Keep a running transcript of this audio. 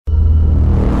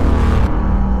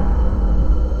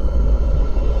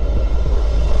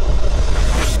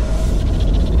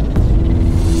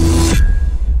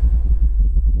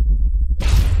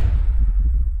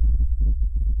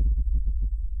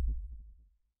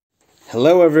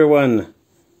Hello everyone,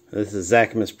 this is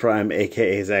Zachamus Prime,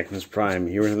 aka Zachamus Prime,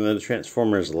 here with another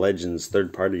Transformers Legends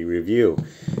third-party review.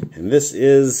 And this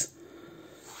is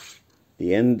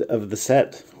the end of the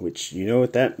set, which you know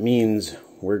what that means.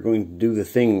 We're going to do the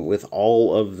thing with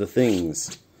all of the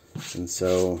things. And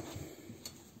so,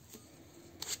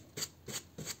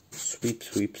 sweep,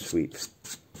 sweep, sweep.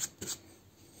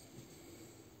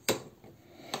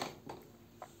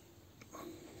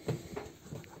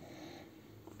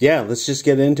 Yeah, let's just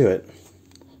get into it.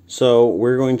 So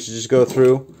we're going to just go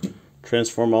through,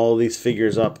 transform all of these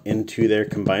figures up into their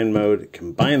combined mode,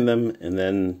 combine them, and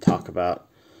then talk about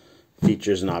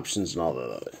features and options and all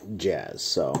the jazz.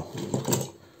 So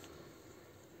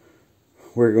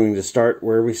we're going to start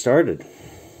where we started.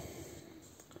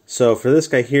 So for this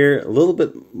guy here, a little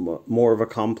bit more of a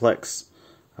complex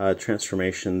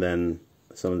transformation than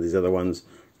some of these other ones.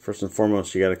 First and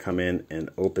foremost, you got to come in and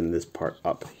open this part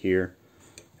up here.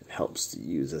 Helps to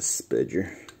use a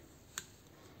spudger.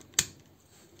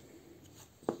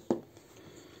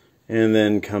 And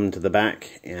then come to the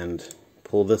back and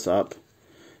pull this up.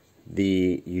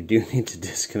 You do need to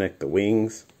disconnect the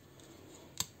wings.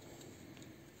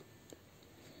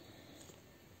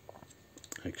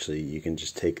 Actually, you can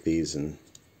just take these and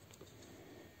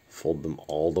fold them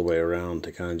all the way around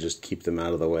to kind of just keep them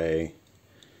out of the way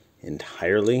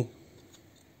entirely.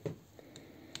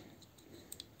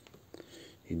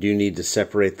 You do need to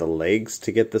separate the legs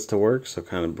to get this to work, so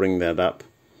kind of bring that up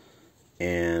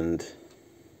and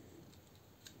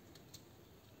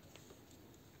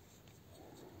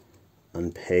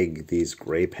unpeg these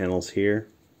gray panels here.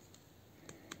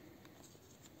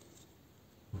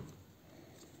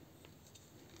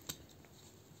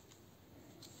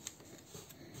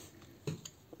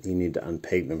 You need to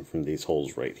unpeg them from these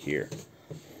holes right here.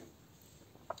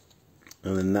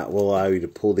 And then that will allow you to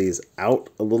pull these out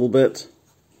a little bit.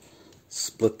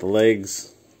 Split the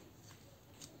legs,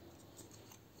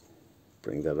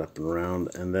 bring that up and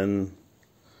around, and then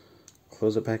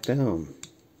close it back down.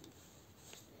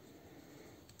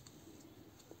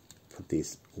 Put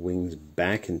these wings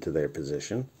back into their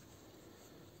position.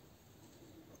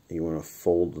 You want to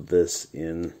fold this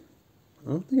in. I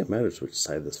don't think it matters which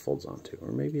side this folds onto,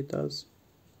 or maybe it does.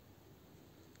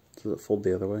 Does it fold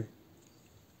the other way?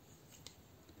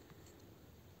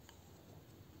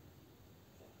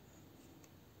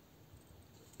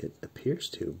 It appears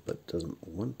to, but doesn't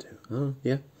want to. Oh,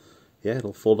 yeah. Yeah,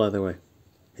 it'll fold either way.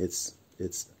 It's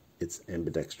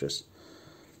ambidextrous.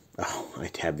 Oh, I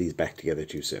tabbed these back together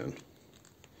too soon.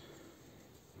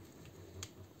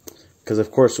 Because of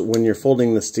course, when you're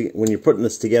folding this, when you're putting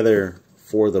this together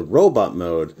for the robot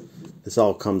mode, this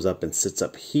all comes up and sits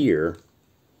up here.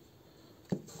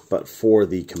 But for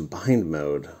the combined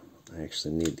mode, I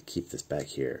actually need to keep this back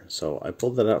here. So I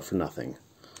pulled that out for nothing.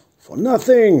 For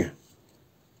nothing!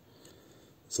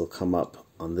 This will come up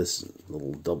on this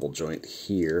little double joint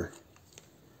here,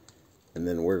 and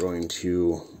then we're going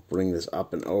to bring this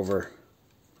up and over,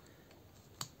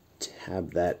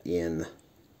 tab that in.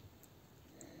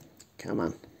 Come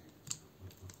on.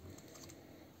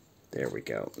 There we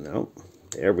go. Nope.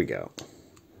 There we go.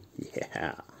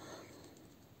 Yeah.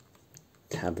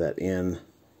 Tab that in.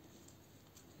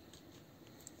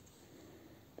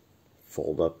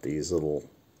 Fold up these little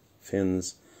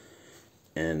fins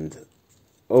and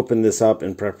open this up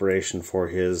in preparation for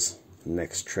his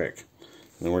next trick.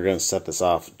 And then we're going to set this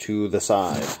off to the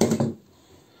side.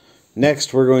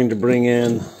 Next, we're going to bring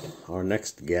in our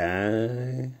next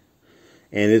guy. And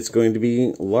it's going to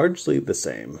be largely the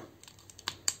same.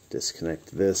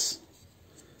 Disconnect this.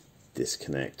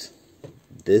 Disconnect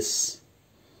this.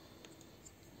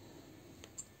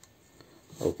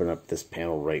 Open up this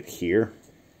panel right here.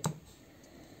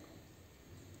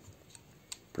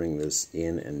 Bring this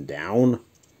in and down.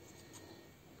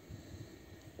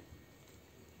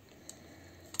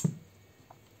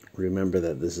 Remember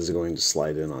that this is going to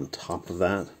slide in on top of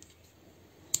that.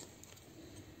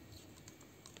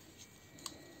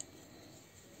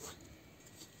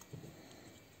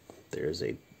 There's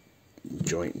a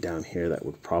joint down here that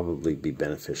would probably be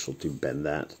beneficial to bend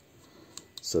that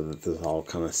so that this all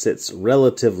kind of sits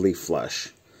relatively flush.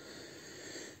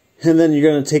 And then you're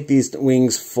going to take these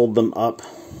wings, fold them up.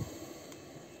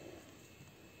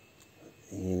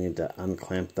 You need to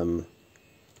unclamp them.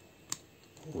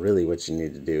 Really what you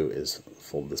need to do is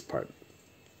fold this part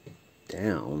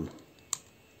down.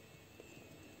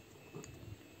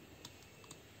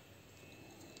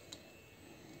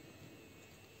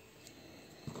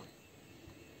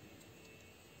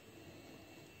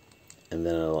 And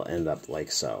then it'll end up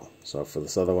like so. So for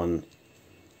this other one,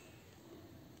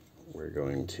 we're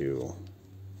going to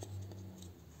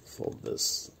Fold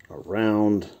this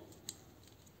around,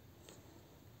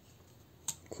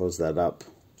 close that up,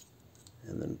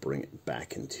 and then bring it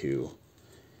back into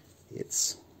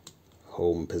its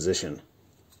home position.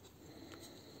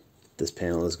 This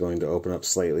panel is going to open up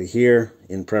slightly here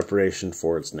in preparation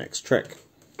for its next trick.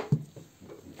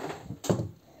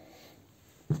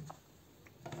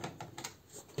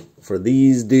 For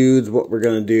these dudes, what we're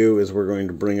going to do is we're going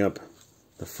to bring up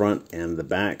the front and the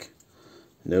back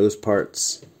nose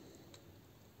parts.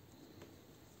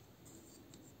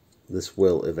 This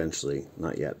will eventually,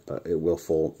 not yet, but it will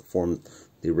form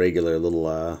the regular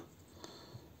little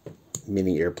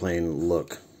mini airplane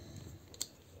look.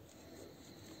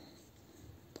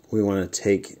 We want to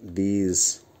take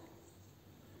these,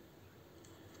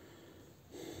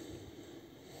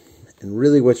 and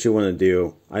really what you want to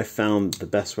do, I found the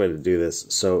best way to do this.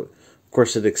 So, of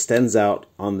course, it extends out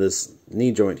on this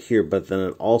knee joint here, but then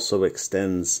it also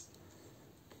extends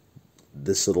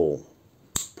this little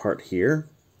part here.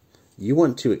 You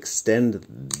want to extend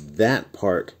that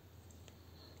part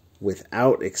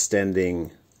without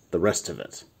extending the rest of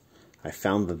it. I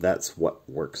found that that's what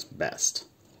works best.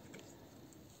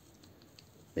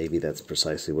 Maybe that's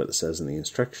precisely what it says in the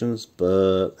instructions,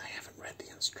 but I haven't read the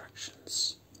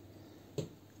instructions.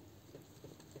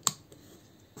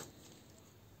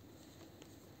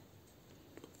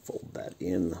 Fold that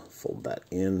in, fold that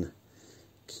in.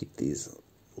 Keep these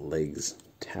legs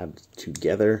tabbed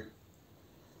together.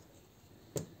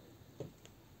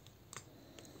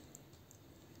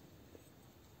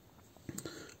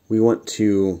 We want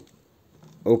to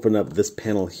open up this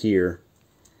panel here,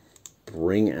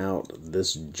 bring out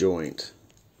this joint.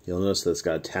 You'll notice that it's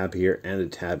got a tab here and a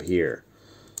tab here.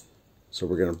 So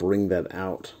we're going to bring that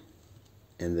out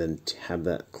and then tab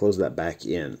that, close that back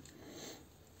in.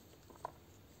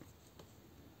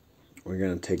 We're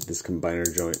going to take this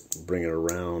combiner joint, bring it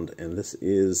around, and this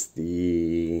is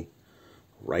the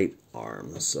right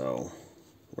arm. So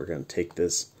we're going to take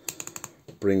this,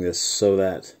 bring this so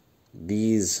that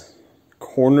these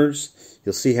corners,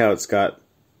 you'll see how it's got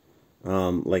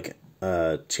like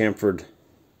chamfered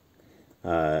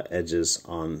edges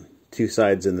on two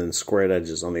sides and then squared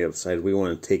edges on the other side. We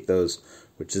want to take those,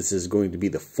 which this is going to be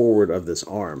the forward of this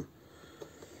arm.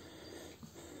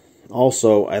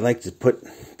 Also, I like to put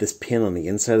this pin on the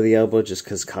inside of the elbow just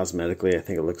because cosmetically I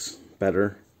think it looks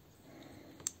better.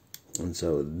 And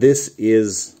so this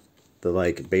is the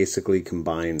like basically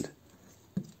combined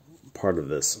part of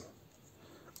this.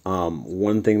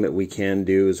 One thing that we can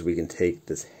do is we can take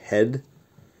this head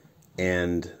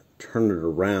and turn it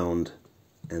around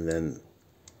and then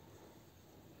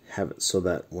have it so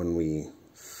that when we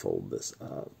fold this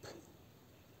up,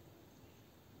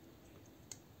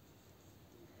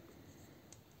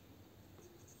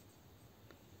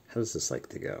 how does this like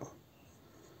to go?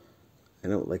 I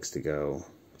know it likes to go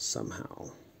somehow.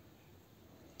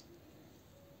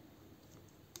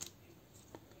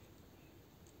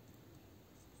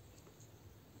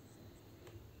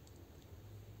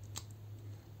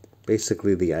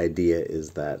 Basically, the idea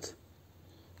is that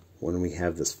when we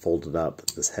have this folded up,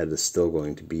 this head is still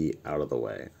going to be out of the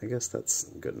way. I guess that's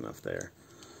good enough there.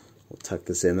 We'll tuck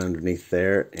this in underneath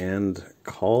there and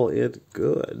call it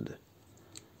good.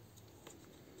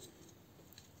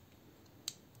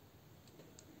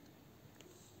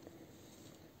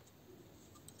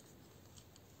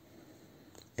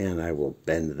 And I will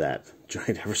bend that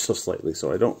joint ever so slightly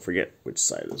so I don't forget which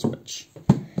side is which.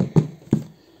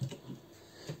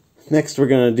 Next, we're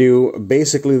going to do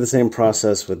basically the same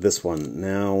process with this one.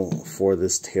 Now, for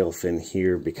this tail fin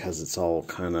here, because it's all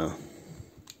kind of,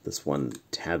 this one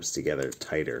tabs together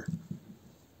tighter.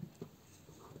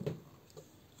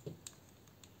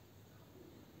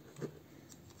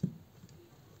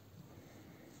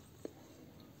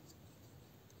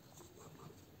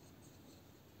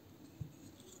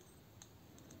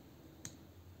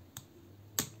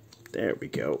 There we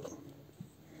go.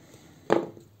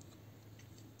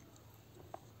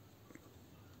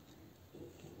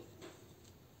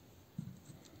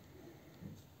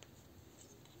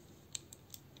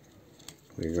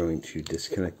 We're going to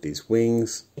disconnect these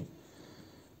wings,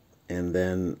 and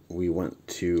then we want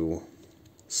to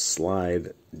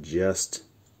slide just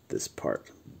this part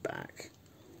back,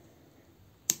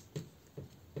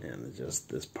 and just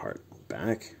this part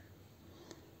back.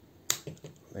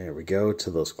 There we go,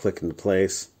 till those click into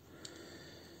place.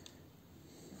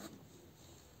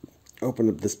 Open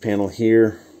up this panel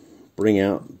here, bring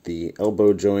out the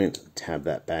elbow joint, tab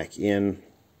that back in,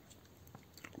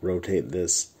 rotate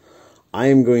this. I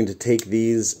am going to take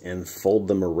these and fold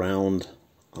them around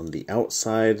on the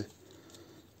outside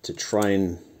to try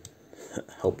and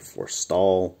help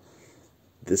forestall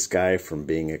this guy from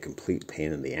being a complete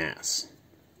pain in the ass.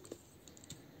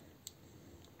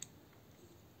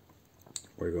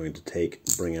 We're going to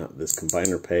bring out this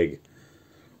combiner peg,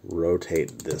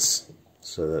 rotate this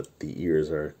so that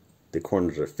the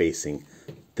corners are facing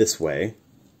this way,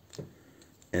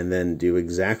 and then do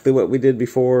exactly what we did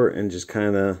before and just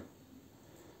kind of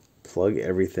plug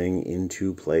everything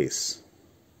into place.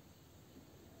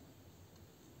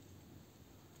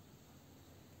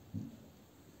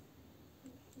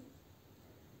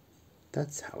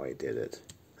 That's how I did it.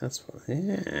 That's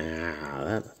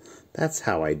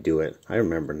how I do it. I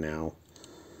remember now.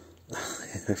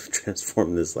 I've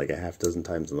transformed this like a half dozen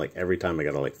times, and like every time I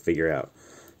gotta like figure out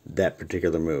that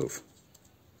particular move.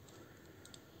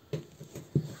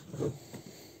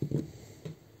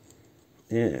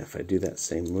 Yeah, if I do that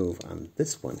same move on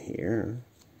this one here,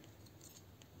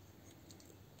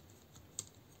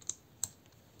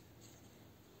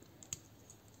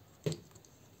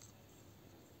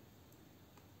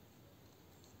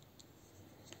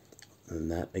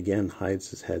 and that again hides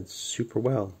his head super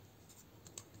well.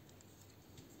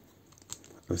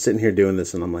 I'm sitting here doing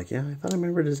this and I'm like, yeah, I thought I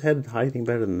remembered his head hiding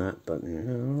better than that, but you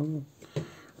know,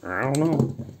 I don't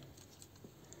know.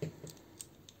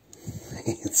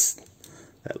 It's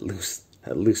that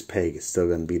loose peg is still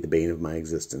going to be the bane of my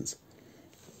existence.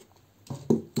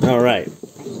 All right.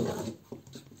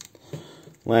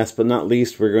 Last but not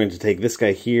least, we're going to take this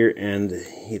guy here, and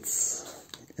it's,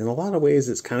 in a lot of ways,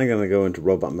 it's kind of going to go into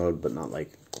robot mode, but not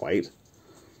like quite.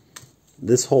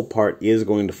 This whole part is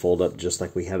going to fold up just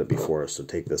like we had it before. So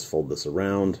take this, fold this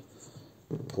around,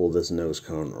 pull this nose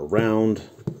cone around,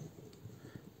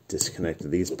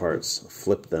 disconnect these parts,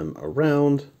 flip them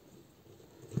around,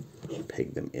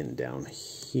 peg them in down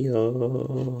here.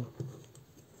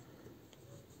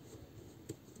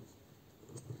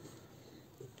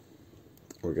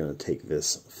 We're going to take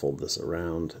this, fold this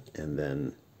around, and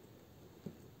then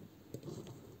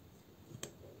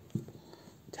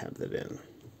tab that in.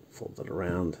 Fold it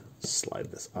around,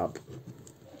 slide this up,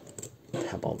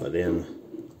 tab all that in.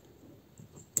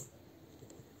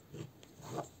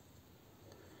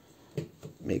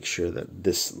 Make sure that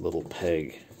this little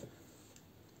peg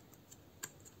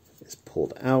is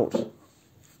pulled out.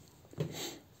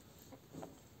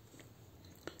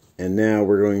 And now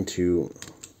we're going to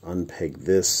unpeg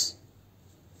this,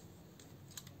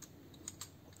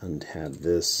 untab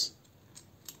this,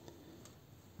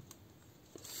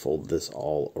 fold this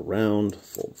all around,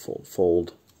 fold, fold,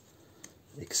 fold,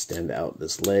 extend out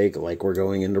this leg like we're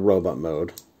going into robot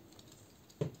mode.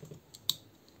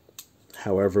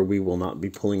 However, we will not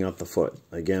be pulling out the foot.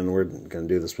 Again, we're going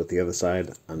to do this with the other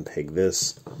side. Unpeg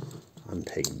this,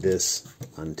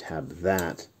 untab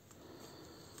that.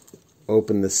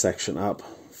 Open this section up,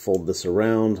 fold this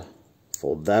around,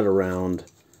 fold that around,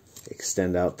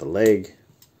 extend out the leg,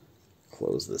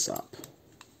 close this up.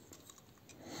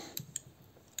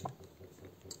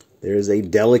 There is a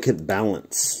delicate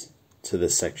balance to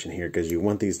this section here because you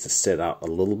want these to sit out a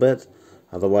little bit,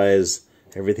 otherwise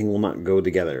everything will not go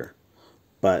together.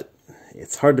 But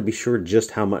it's hard to be sure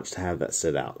just how much to have that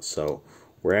sit out, so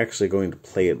we're actually going to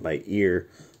play it by ear.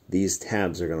 These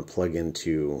tabs are going to plug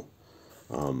into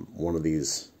one of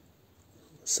these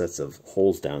sets of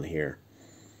holes down here,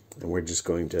 and we're just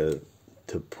going to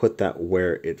put that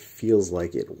where it feels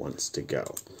like it wants to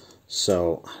go.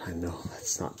 So I know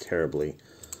that's not terribly,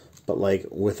 but like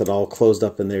with it all closed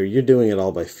up in there, you're doing it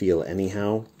all by feel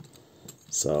anyhow.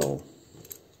 So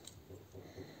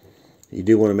you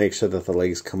do want to make sure that the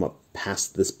legs come up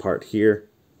past this part here.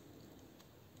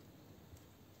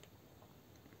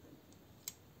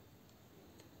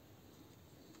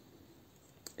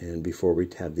 And before we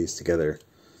tab these together,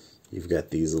 you've got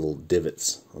these little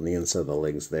divots on the inside of the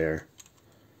legs there.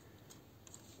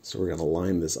 So we're going to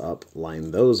line this up,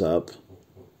 line those up,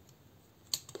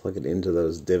 plug it into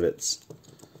those divots.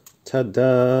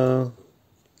 Ta-da!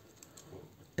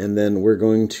 And then we're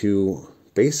going to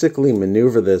basically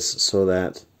maneuver this so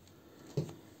that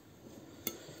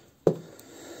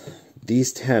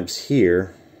these tabs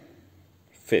here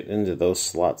fit into those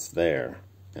slots there,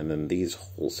 and then these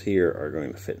holes here are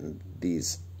going to fit in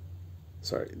these,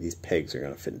 these pegs are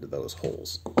going to fit into those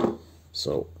holes.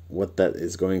 So what that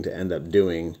is going to end up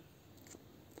doing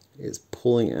is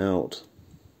pulling out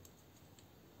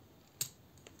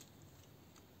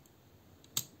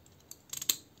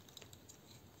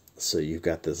so you've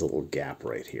got this little gap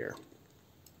right here.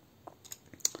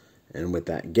 And with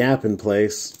that gap in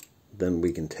place, then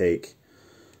we can take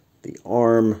the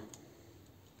arm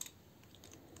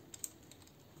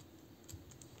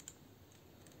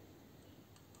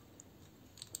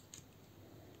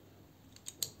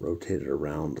rotate it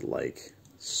around like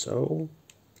so.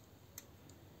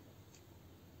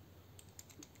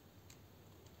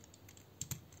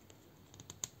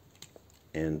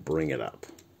 And bring it up.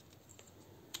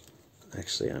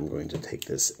 Actually, I'm going to take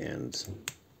this and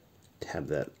tab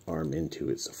that arm into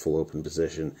its full open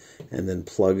position and then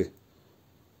plug,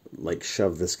 like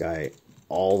shove this guy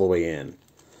all the way in.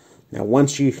 Now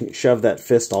once you shove that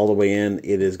fist all the way in,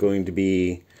 it is going to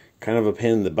be kind of a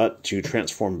pain in the butt to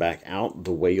transform back out.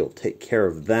 The way you'll take care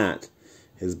of that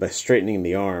is by straightening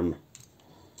the arm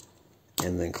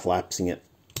and then collapsing it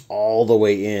all the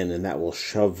way in, and that will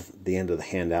shove the end of the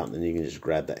hand out, and then you can just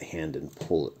grab that hand and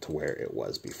pull it to where it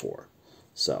was before.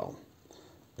 So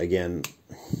again,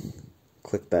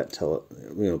 click that till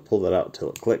it, pull that out till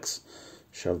it clicks,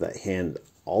 shove that hand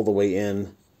all the way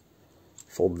in,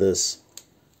 fold this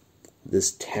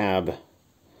tab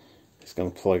is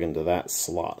going to plug into that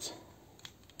slot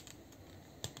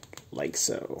like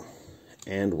so,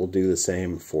 and we'll do the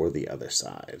same for the other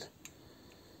side.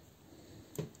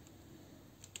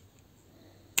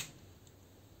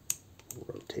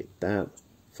 Rotate that,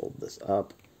 fold this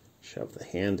up, shove the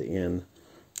hand in,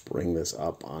 bring this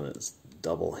up on its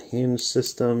double hinge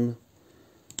system,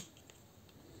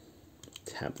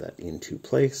 tap that into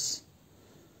place,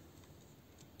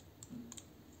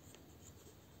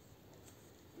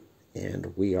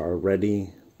 and we are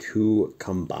ready to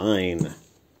combine.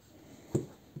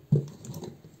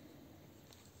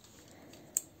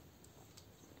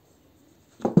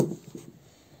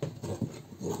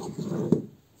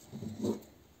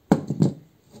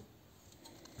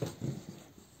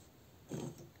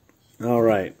 All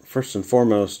right, first and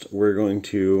foremost, we're going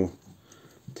to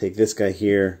take this guy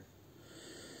here.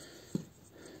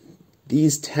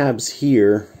 These tabs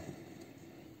here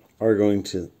are going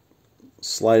to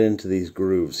slide into these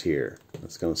grooves here.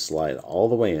 It's going to slide all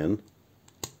the way in.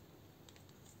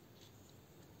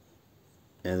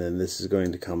 And then this is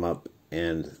going to come up,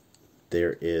 and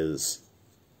there is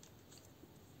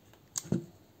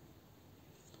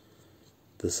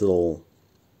this little,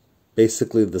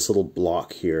 basically this little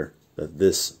block here that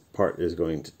this part is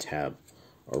going to tab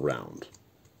around.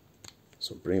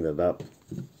 So bring that up,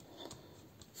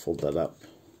 fold that up,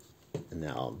 and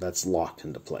now that's locked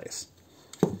into place.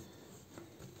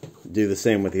 Do the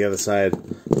same with the other side.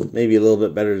 Maybe a little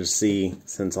bit better to see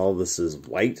since all this is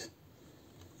white.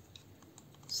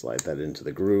 Slide that into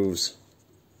the grooves.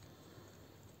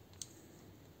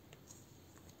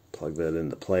 Plug that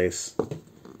into place.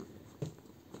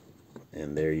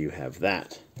 And there you have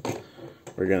that.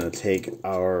 We're going to take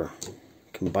our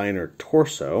combiner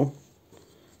torso,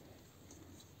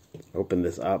 open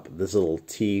this up. This little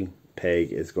T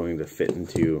peg is going to fit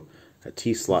into a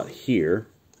T slot here.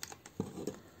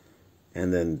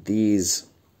 And then these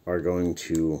are going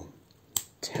to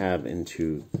tab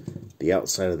into the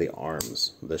outside of the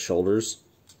arms. The shoulders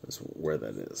is where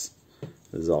that is.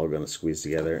 This is all going to squeeze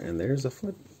together, and there's a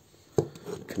foot.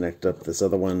 Connect up this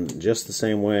other one just the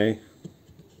same way.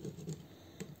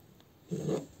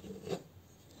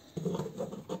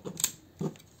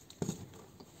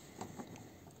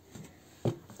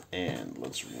 And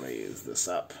let's raise this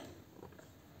up.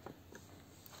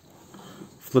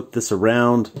 Flip this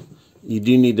around. You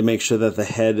do need to make sure that the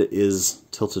head is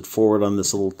tilted forward on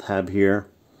this little tab here.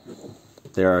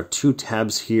 There are two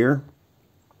tabs here.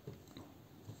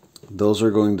 Those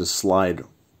are going to slide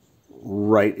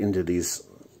right into these.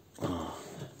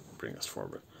 Bring this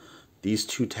forward. These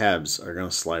two tabs are going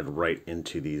to slide right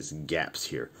into these gaps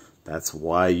here. That's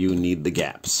why you need the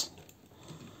gaps.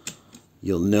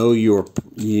 You'll know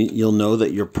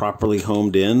that you're properly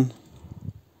homed in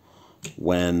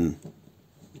when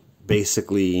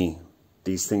basically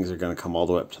these things are going to come all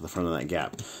the way up to the front of that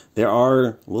gap. There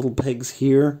are little pegs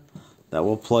here that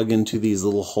will plug into these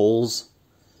little holes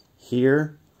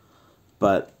here,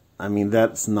 but I mean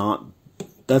that's not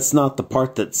the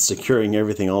part that's securing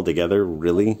everything all together,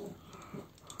 really.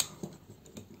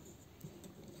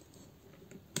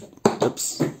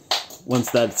 Oops. Once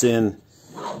that's in,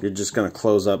 you're just going to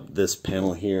close up this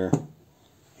panel here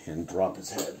and drop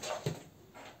his head,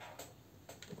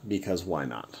 because why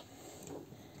not?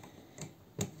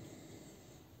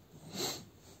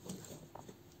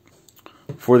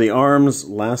 For the arms,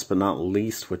 last but not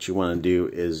least, what you want to do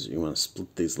is you want to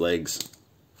split these legs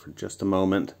for just a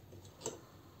moment.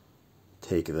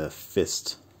 Take the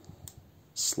fist,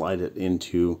 slide it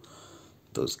into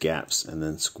those gaps, and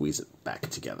then squeeze it back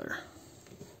together.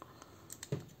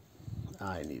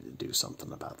 I need to do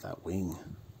something about that wing.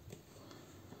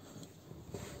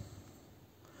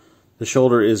 The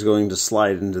shoulder is going to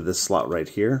slide into this slot right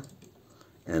here,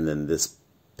 and then this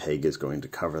peg is going to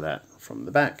cover that from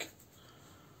the back.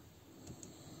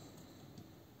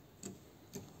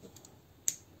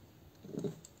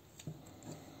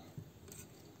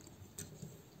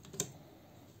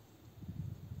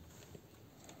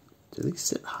 Do they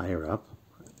sit higher up?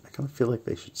 I kind of feel like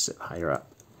they should sit higher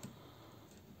up.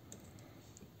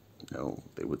 No,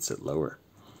 they would sit lower.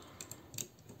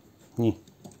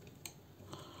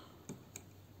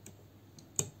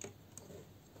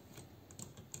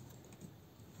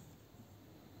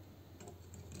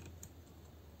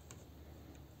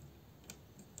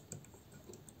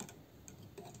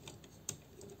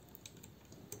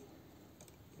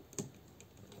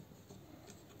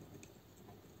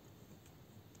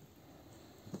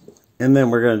 And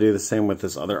then we're going to do the same with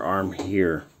this other arm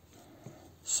here.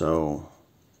 So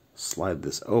slide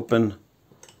this open,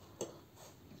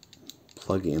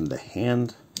 plug in the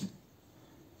hand,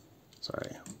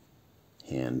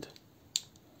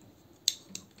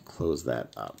 close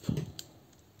that up.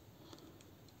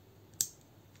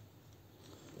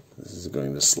 This is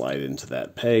going to slide into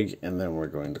that peg, and then we're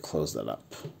going to close that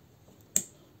up.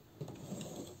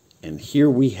 And here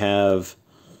we have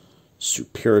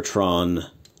Superitron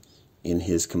in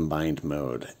his combined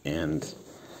mode. And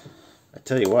I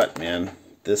tell you what, man,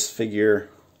 this figure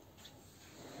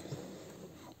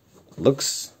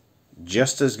looks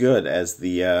just as good as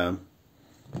the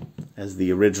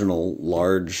original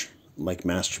large, like,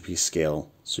 masterpiece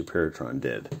scale Superitron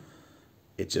did.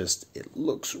 It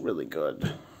looks really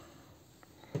good.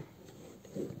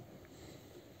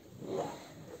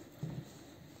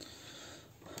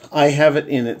 I have it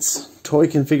in its toy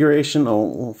configuration.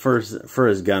 Oh, for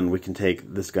his gun, we can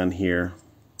take this gun here,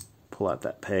 pull out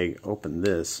that peg, open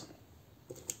this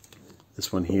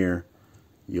one here.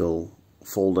 You'll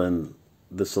fold in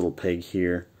this little peg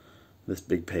here, this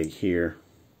big peg here.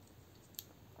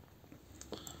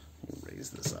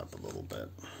 Raise this up a little bit.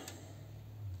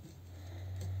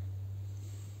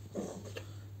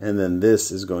 And then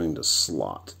this is going to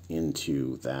slot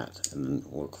into that, and then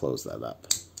we'll close that up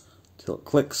till it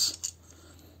clicks.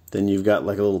 Then you've got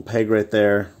like a little peg right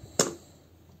there.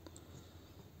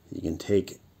 You can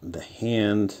take the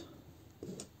hand.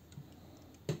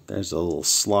 There's a little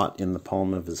slot in the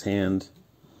palm of his hand.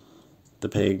 The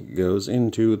peg goes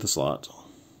into the slot.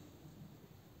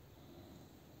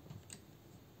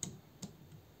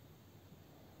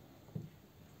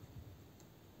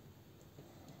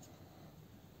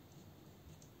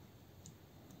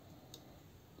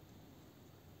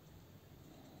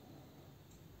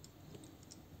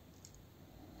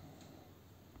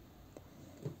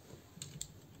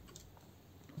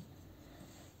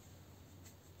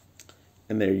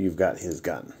 And there you've got his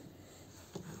gun.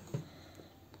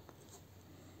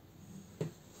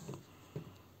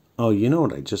 Oh, you know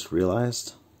what I just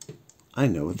realized? I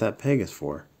know what that peg is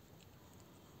for.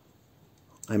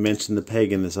 I mentioned the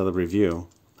peg in this other review.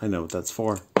 I know what that's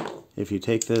for. If you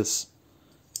take this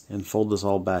and fold this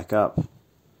all back up,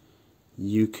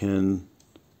 you can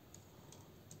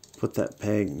put that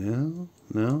peg... No.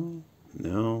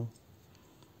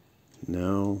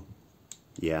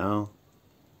 Yeah.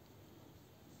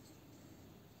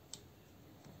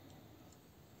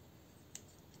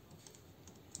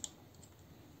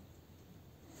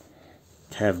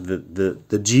 Have the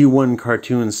G1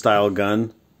 cartoon style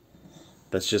gun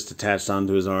that's just attached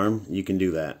onto his arm. You can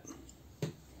do that.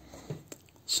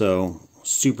 So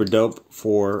super dope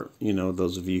for, you know,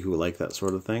 those of you who like that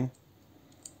sort of thing.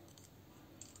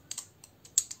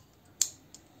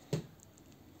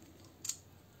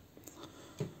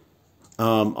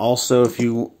 Also, if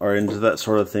you are into that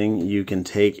sort of thing, you can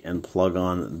take and plug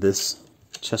on this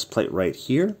chest plate right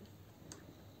here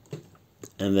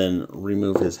and then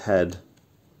remove his head.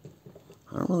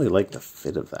 I don't really like the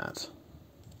fit of that.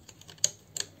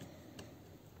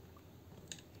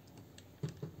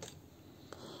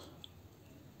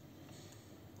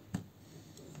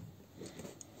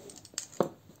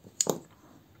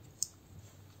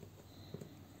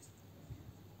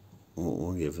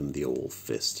 We'll give him the old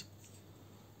fist.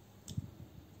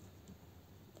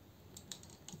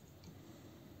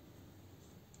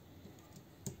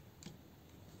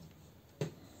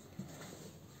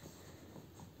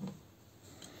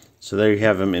 So there you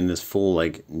have him in this full,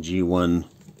 like, G1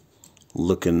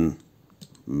 looking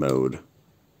mode.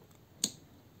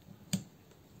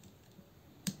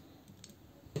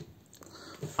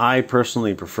 I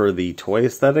personally prefer the toy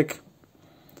aesthetic.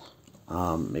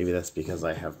 Maybe that's because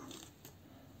I'm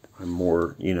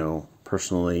more, you know,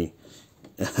 personally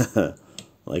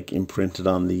like imprinted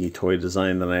on the toy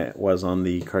design than I was on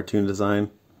the cartoon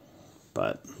design.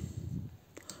 But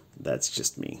that's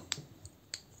just me.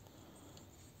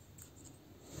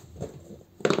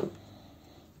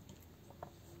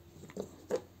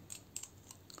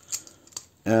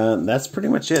 That's pretty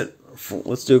much it.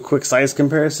 Let's do a quick size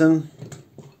comparison.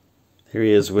 Here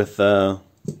he is with the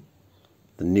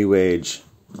New Age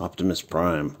Optimus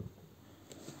Prime.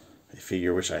 A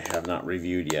figure which I have not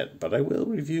reviewed yet, but I will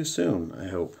review soon, I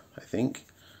hope, I think.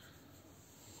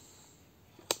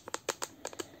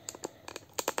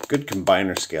 Good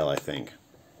combiner scale, I think.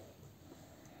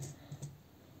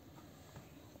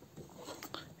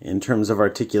 In terms of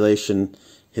articulation,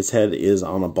 his head is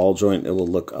on a ball joint. It will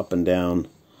look up and down,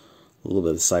 a little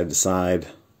bit side to side,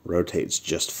 rotates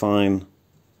just fine.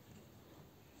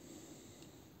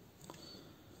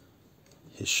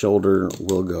 His shoulder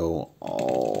will go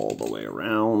all the way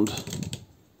around.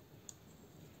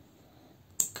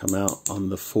 Come out on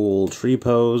the full tree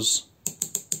pose.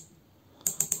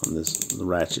 On the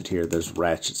ratchet here, there's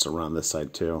ratchets around this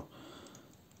side too.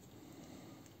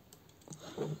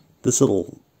 This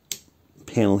little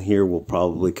panel here will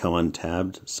probably come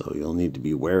untabbed, so you'll need to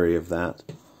be wary of that.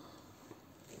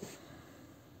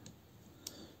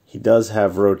 He does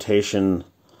have rotation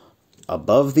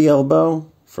above the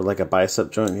elbow for like a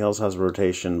bicep joint. He also has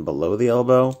rotation below the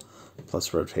elbow,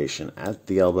 plus rotation at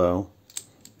the elbow.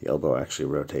 The elbow actually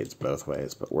rotates both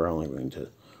ways, but we're only going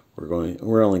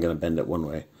to bend it one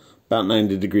way. About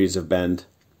 90 degrees of bend.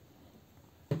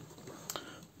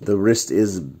 The wrist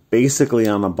is basically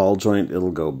on a ball joint.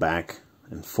 It'll go back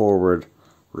and forward,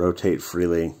 rotate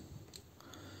freely.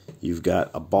 You've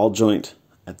got a ball joint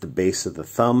at the base of the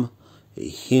thumb, a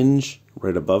hinge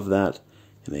right above that,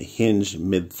 and a hinge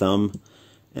mid-thumb.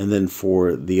 And then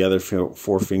for the other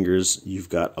four fingers, you've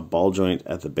got a ball joint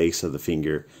at the base of the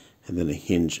finger, and then a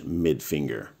hinge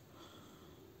mid-finger.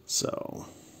 So,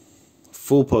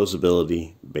 full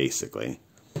posability, basically.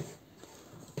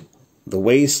 The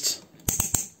waist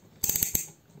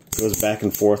goes back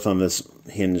and forth on this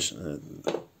hinge.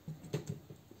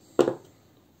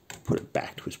 Put it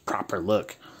back to its proper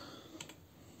look.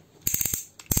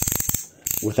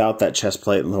 Without that chest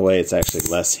plate in the way, it's actually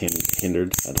less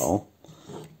hindered at all.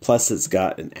 Plus, it's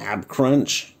got an ab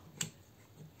crunch.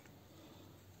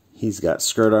 He's got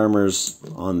skirt armors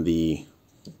on the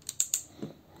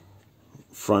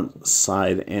front,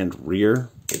 side, and rear,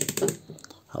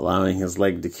 allowing his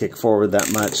leg to kick forward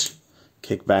that much,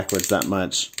 kick backwards that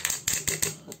much,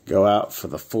 go out for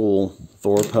the full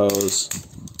Thor pose,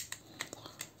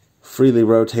 freely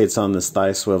rotates on this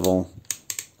thigh swivel.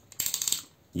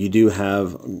 You do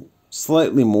have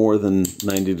slightly more than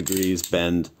 90 degrees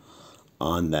bend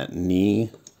on that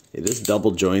knee. It is double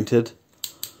jointed.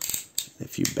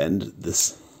 If you bend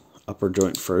this upper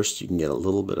joint first, you can get a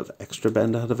little bit of extra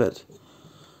bend out of it.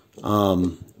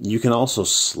 You can also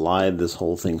slide this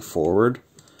whole thing forward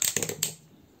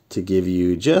to give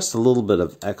you just a little bit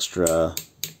of extra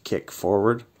kick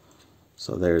forward.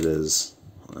 So there it is.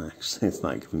 Actually, it's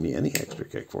not giving me any extra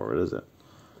kick forward, is it?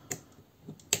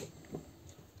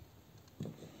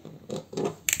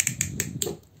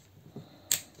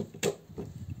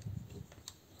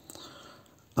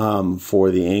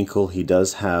 For the ankle, he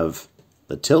does have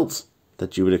the tilt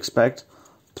that you would expect,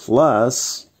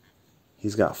 plus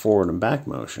he's got forward and back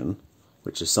motion,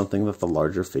 which is something that the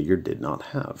larger figure did not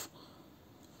have.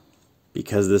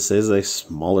 Because this is a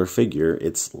smaller figure,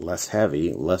 it's less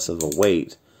heavy, less of a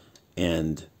weight,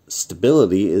 and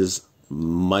stability is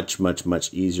much, much,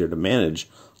 much easier to manage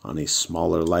on a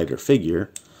smaller, lighter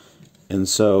figure. And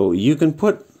so you can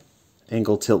put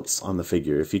ankle tilts on the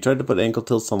figure. If you tried to put ankle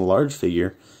tilts on a large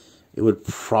figure, it would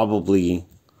probably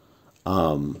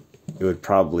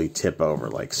tip over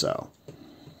like so,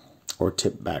 or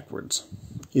tip backwards.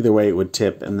 Either way, it would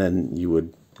tip, and then you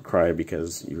would cry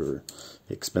because your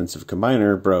expensive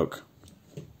combiner broke.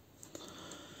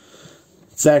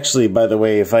 It's actually, by the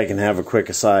way, if I can have a quick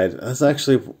aside, that's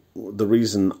actually the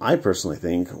reason I personally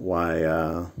think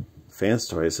why Fans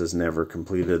Toys has never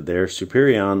completed their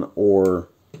Superitron or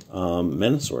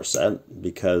Menasor set,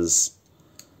 because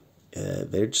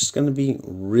they're just going to be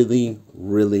really,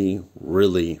 really,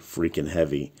 really freaking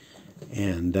heavy,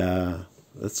 and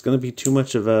that's going to be too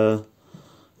much of a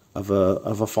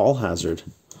fall hazard.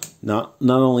 Not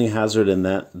only a hazard in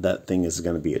that thing is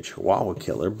going to be a Chihuahua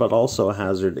killer, but also a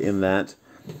hazard in that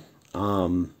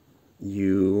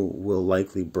you will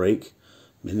likely break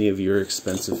many of your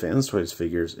expensive Fans Toys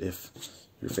figures if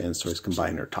your Fans Toys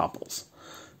combiner topples.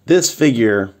 This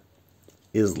figure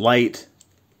is light,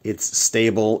 it's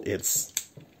stable, it's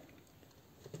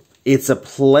a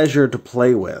pleasure to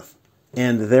play with.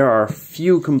 And there are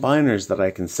few combiners that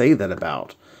I can say that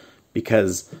about,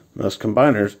 because most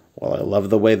combiners, while I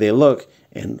love the way they look,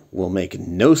 and will make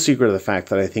no secret of the fact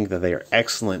that I think that they are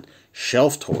excellent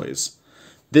shelf toys,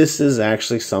 this is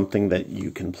actually something that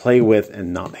you can play with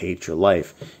and not hate your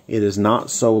life. It is not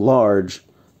so large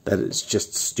that it's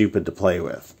just stupid to play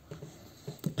with.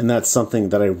 And that's something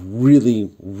that I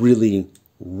really, really,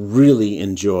 really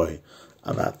enjoy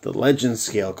about the Legend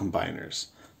scale combiners.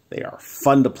 They are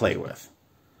fun to play with.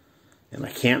 And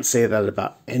I can't say that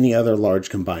about any other large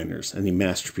combiners, any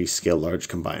Masterpiece scale large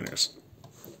combiners.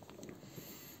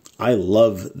 I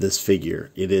love this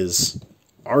figure. It is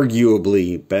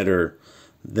arguably better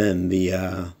than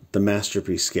the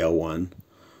Masterpiece scale one,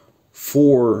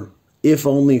 if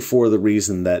only for the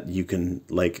reason that you can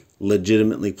like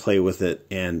legitimately play with it,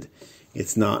 and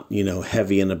it's not, you know,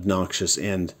 heavy and obnoxious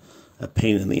and a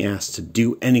pain in the ass to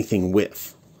do anything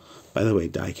with. By the way,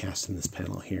 die cast in this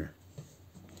panel here.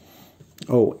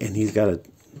 Oh, and he's got a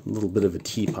little bit of a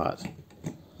teapot,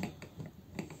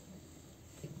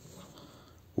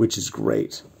 which is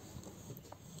great.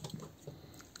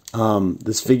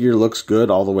 This figure looks good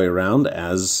all the way around,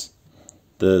 as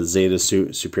the Zeta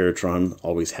Superitron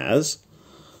always has.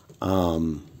 But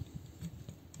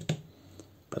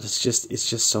it's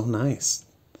just so nice.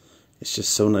 It's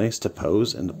just so nice to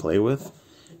pose and to play with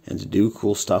and to do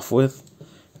cool stuff with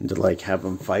and to like have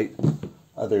them fight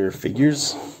other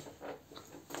figures.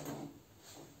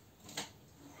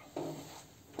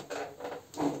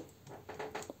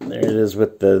 There it is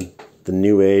with the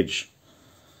New Age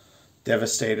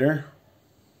Devastator.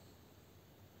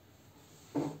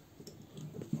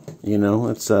 You know,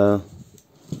 it's a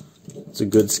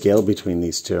good scale between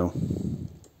these two.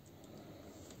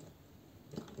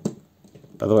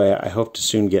 By the way, I hope to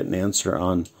soon get an answer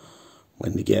on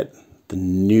when to get the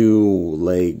new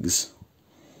legs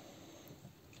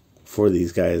for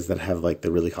these guys that have like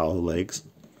the really hollow legs.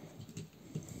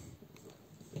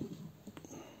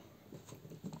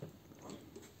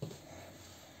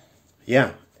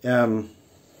 Yeah, I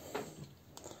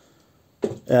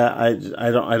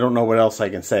don't know what else I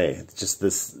can say. It's just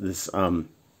this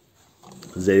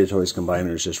Zeta Toys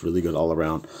combiner is just really good all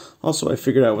around. Also, I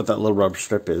figured out what that little rubber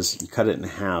strip is. You cut it in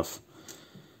half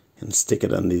and stick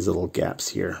it on these little gaps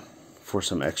here for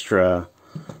some extra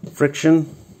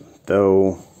friction.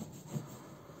 Though,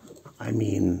 I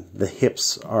mean, the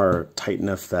hips are tight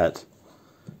enough that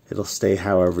it'll stay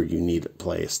however you need it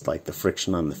placed. Like the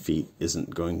friction on the feet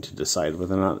isn't going to decide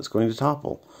whether or not it's going to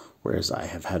topple. Whereas I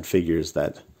have had figures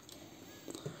that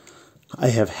I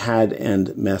have had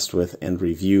and messed with and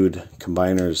reviewed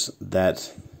combiners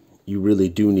that you really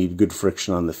do need good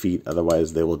friction on the feet.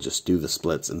 Otherwise they will just do the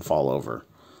splits and fall over.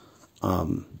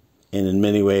 And in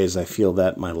many ways I feel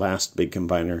that my last big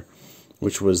combiner,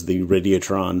 which was the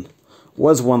Radiotron,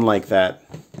 was one like that.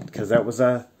 Because that was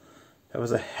a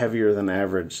heavier than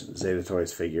average Zeta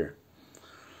Toys figure.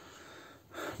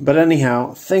 But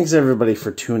anyhow, thanks everybody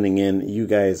for tuning in. You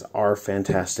guys are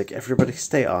fantastic. Everybody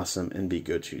stay awesome and be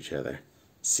good to each other.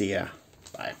 See ya.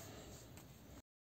 Bye.